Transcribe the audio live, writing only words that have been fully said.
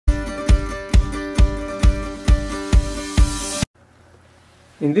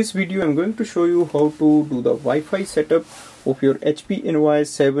In this video I'm going to show you how to do the Wi-Fi setup of your HP Envoy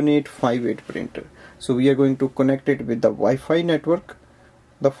 7858 printer. So we are going to connect it with the Wi-Fi network.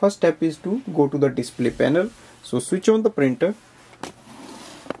 The first step is to go to the display panel. So switch on the printer,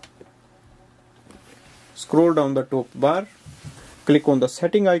 scroll down the top bar, click on the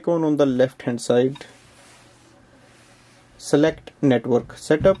setting icon on the left hand side, select network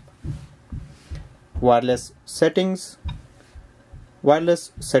setup, wireless settings,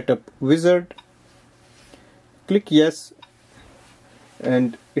 wireless setup wizard, click yes,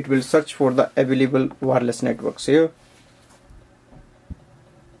 and it will search for the available wireless networks here.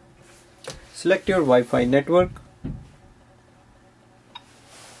 Select your Wi-Fi network,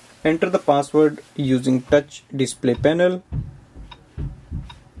 enter the password using touch display panel,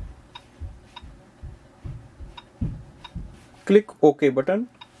 click OK button,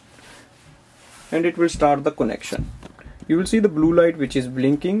 and it will start the connection. You will see the blue light which is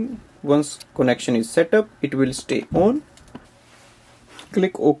blinking. Once connection is set up, it will stay on.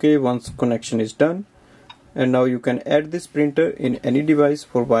 Click OK once connection is done. And now you can add this printer in any device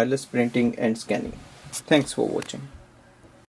for wireless printing and scanning. Thanks for watching.